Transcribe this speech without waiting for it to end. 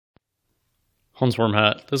Hornsworm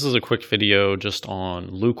Hat. This is a quick video just on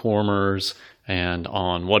lukewarmers and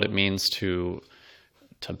on what it means to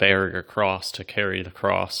bear your cross, to carry the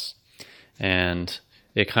cross. And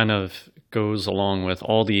it kind of goes along with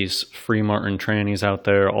all these free Martin trannies out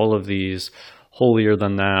there, all of these holier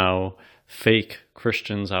than thou fake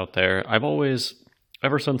Christians out there. I've always,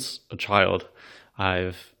 ever since a child,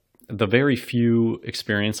 the very few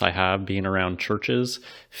experience I have being around churches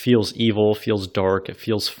feels evil, feels dark, it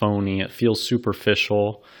feels phony, it feels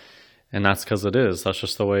superficial. And that's because it is. That's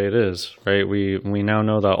just the way it is, right? We now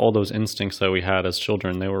know that all those instincts that we had as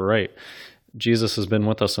children, they were right. Jesus has been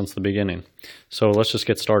with us since the beginning. So let's just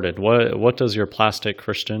get started. What does your plastic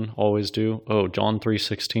Christian always do? Oh, John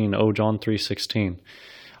 3:16. Oh, John 3:16.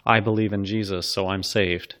 I believe in Jesus, so I'm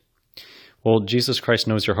saved. Well, Jesus Christ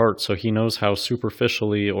knows your heart, so he knows how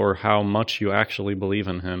superficially or how much you actually believe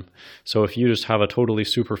in him. So if you just have a totally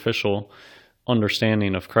superficial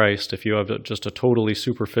understanding of Christ, if you have just a totally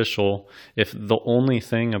superficial, if the only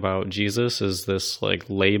thing about Jesus is this like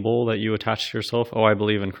label that you attach to yourself, oh, I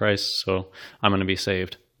believe in Christ, so I'm going to be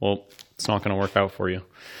saved. Well, it's not going to work out for you.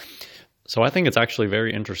 So I think it's actually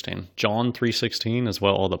very interesting. John 3:16 is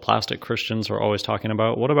what all the plastic Christians are always talking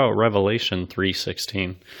about. What about Revelation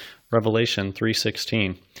 3:16? Revelation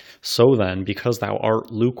 3:16. So then, because thou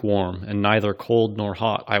art lukewarm and neither cold nor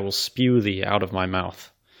hot, I will spew thee out of my mouth.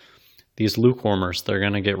 These lukewarmers, they're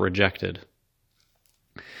going to get rejected.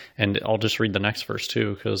 And I'll just read the next verse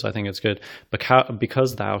too, because I think it's good.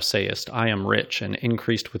 Because thou sayest, I am rich and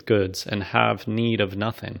increased with goods and have need of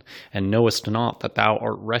nothing, and knowest not that thou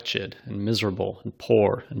art wretched and miserable and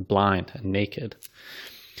poor and blind and naked.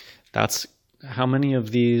 That's how many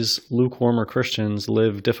of these lukewarmer Christians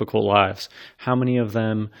live difficult lives. How many of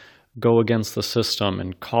them go against the system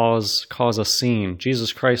and cause a scene.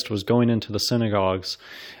 Jesus Christ was going into the synagogues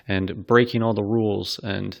and breaking all the rules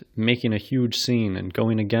and making a huge scene and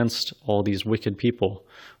going against all these wicked people.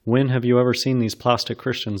 When have you ever seen these plastic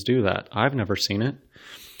Christians do that? I've never seen it.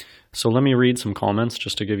 So let me read some comments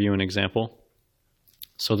just to give you an example.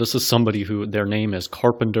 So this is somebody who their name is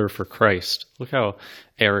Carpenter for Christ. Look how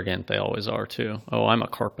arrogant they always are too. Oh, I'm a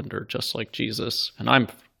carpenter just like Jesus, and I'm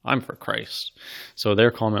for Christ. So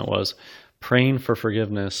their comment was praying for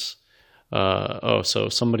forgiveness. So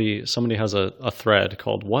somebody has a thread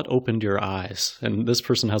called "What Opened Your Eyes?" and this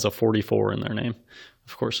person has a 44 in their name,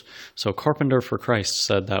 of course. So Carpenter for Christ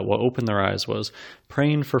said that what opened their eyes was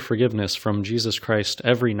praying for forgiveness from Jesus Christ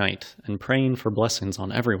every night and praying for blessings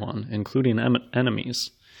on everyone, including enemies.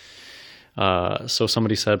 So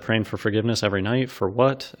somebody said praying for forgiveness every night, for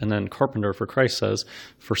what? And then Carpenter for Christ says,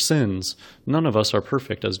 for sins. None of us are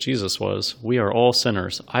perfect as Jesus was. We are all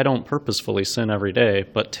sinners. I don't purposefully sin every day,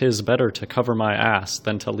 but 'tis better to cover my ass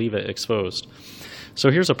than to leave it exposed. So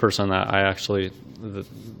here's a person that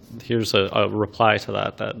here's a reply to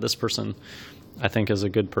that this person I think is a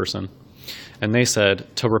good person. And they said,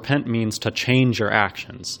 to repent means to change your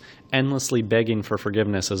actions. Endlessly begging for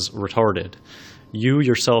forgiveness is retarded. You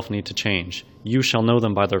yourself need to change. You shall know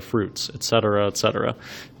them by their fruits, etc., etc.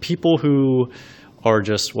 People who are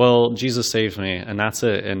just, well, Jesus saved me, and that's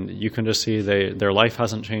it. And you can just see their life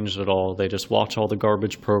hasn't changed at all. They just watch all the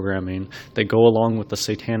garbage programming. They go along with the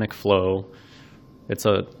satanic flow. It's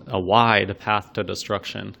a wide path to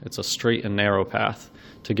destruction. It's a straight and narrow path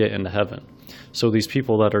to get into heaven. So these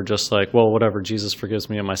people that are just like, well, whatever, Jesus forgives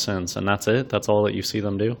me of my sins, and that's it? That's all that you see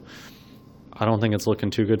them do? I don't think it's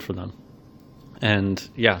looking too good for them. And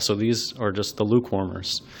yeah, so these are just the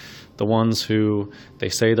lukewarmers, the ones who they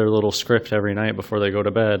say their little script every night before they go to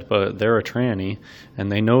bed, but they're a tranny,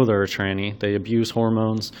 and they know they're a tranny. They abuse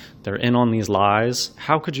hormones. They're in on these lies.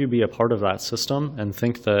 How could you be a part of that system and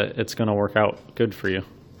think that it's going to work out good for you?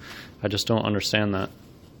 I just don't understand that.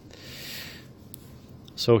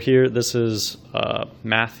 So here, this is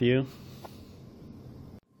Matthew.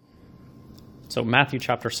 So Matthew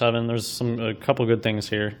chapter 7, there's a couple good things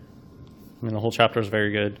here. I mean, the whole chapter is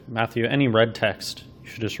very good. Matthew, any red text, you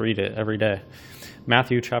should just read it every day.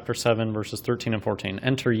 Matthew chapter 7, verses 13 and 14.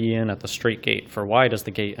 Enter ye in at the strait gate, for wide is the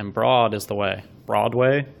gate, and broad is the way. Broad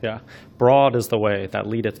way? Yeah. Broad is the way that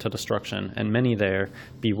leadeth to destruction, and many there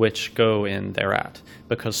be which go in thereat.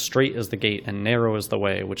 Because strait is the gate, and narrow is the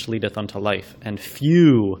way which leadeth unto life, and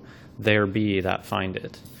few there be that find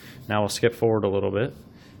it. Now we'll skip forward a little bit.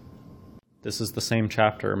 This is the same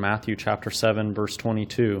chapter, Matthew chapter 7, verse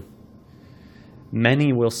 22.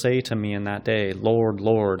 Many will say to me in that day, Lord,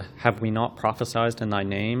 Lord, have we not prophesied in thy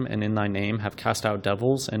name, and in thy name have cast out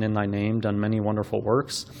devils, and in thy name done many wonderful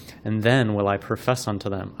works? And then will I profess unto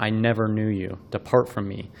them, I never knew you. Depart from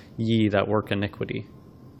me, ye that work iniquity.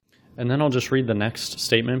 And then I'll just read the next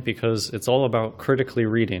statement because it's all about critically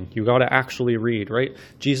reading. You got to actually read, right?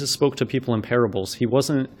 Jesus spoke to people in parables. He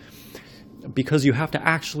wasn't, because you have to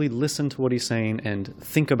actually listen to what he's saying and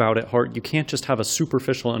think about it hard. You can't just have a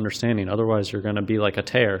superficial understanding. Otherwise, you're going to be like a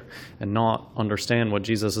tear and not understand what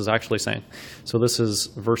Jesus is actually saying. So this is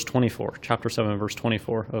verse 24, chapter 7, verse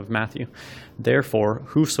 24 of Matthew. Therefore,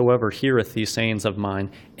 whosoever heareth these sayings of mine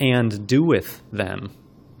and doeth them.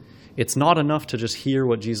 It's not enough to just hear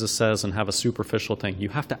what Jesus says and have a superficial thing. You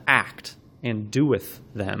have to act and doeth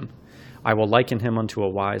them. I will liken him unto a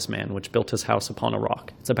wise man, which built his house upon a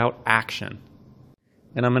rock. It's about action.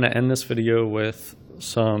 And I'm going to end this video with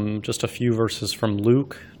just a few verses from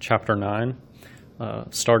Luke chapter 9,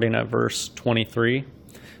 starting at verse 23.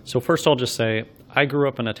 So first I'll just say, I grew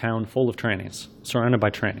up in a town full of trannies, surrounded by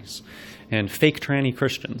trannies, and fake tranny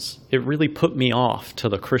Christians. It really put me off to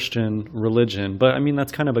the Christian religion, but I mean,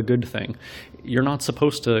 that's kind of a good thing. You're not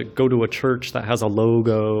supposed to go to a church that has a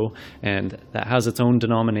logo and that has its own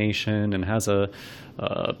denomination and has a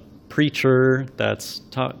preacher that's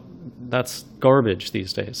garbage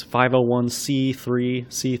these days. 501c3,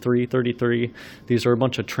 C333. These are a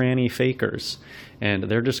bunch of tranny fakers, and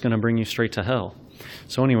they're just going to bring you straight to hell.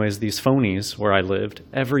 So anyways, these phonies where I lived,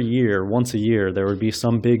 every year, once a year, there would be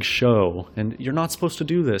some big show. And you're not supposed to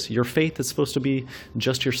do this. Your faith is supposed to be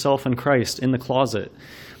just yourself and Christ in the closet.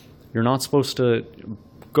 You're not supposed to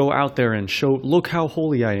go out there and show, look how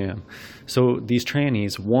holy I am. So these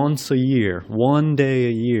trannies, once a year, one day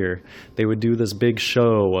a year, they would do this big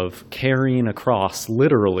show of carrying a cross,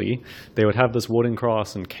 literally. They would have this wooden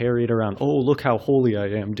cross and carry it around. Oh, look how holy I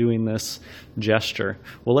am, doing this gesture.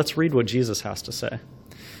 Well, let's read what Jesus has to say.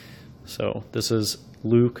 So this is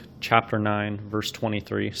Luke chapter 9, verse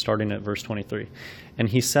 23, starting at verse 23. And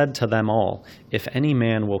he said to them all, if any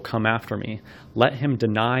man will come after me, let him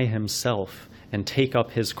deny himself and take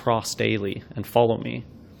up his cross daily and follow me.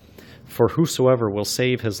 For whosoever will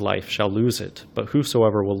save his life shall lose it, but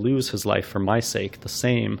whosoever will lose his life for my sake, the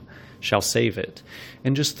same shall save it.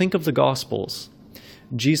 And just think of the Gospels.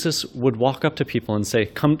 Jesus would walk up to people and say,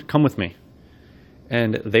 come with me.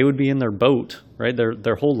 And they would be in their boat, right?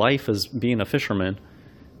 Their whole life is being a fisherman.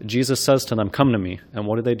 Jesus says to them, come to me. And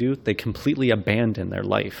what do? They completely abandon their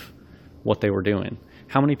life, what they were doing.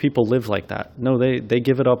 How many people live like that? No, they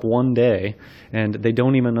give it up one day, and they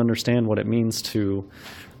don't even understand what it means to,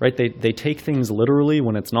 right? They take things literally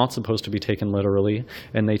when it's not supposed to be taken literally,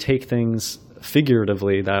 and they take things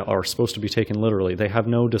figuratively that are supposed to be taken literally. They have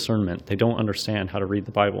no discernment. They don't understand how to read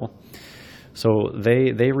the Bible. So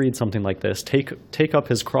they read something like this, take up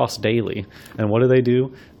his cross daily. And what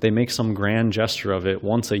do? They make some grand gesture of it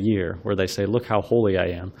once a year where they say, look how holy I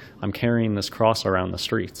am. I'm carrying this cross around the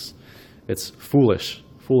streets. It's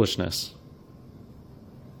foolishness.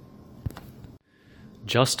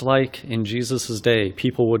 Just like in Jesus' day,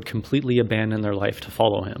 people would completely abandon their life to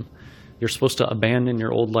follow him. You're supposed to abandon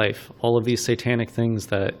your old life, all of these satanic things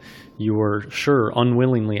that you were sure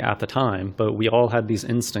unwillingly at the time, but we all had these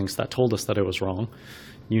instincts that told us that it was wrong.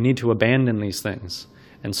 You need to abandon these things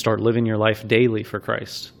and start living your life daily for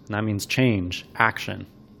Christ. And that means change, action.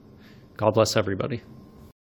 God bless everybody.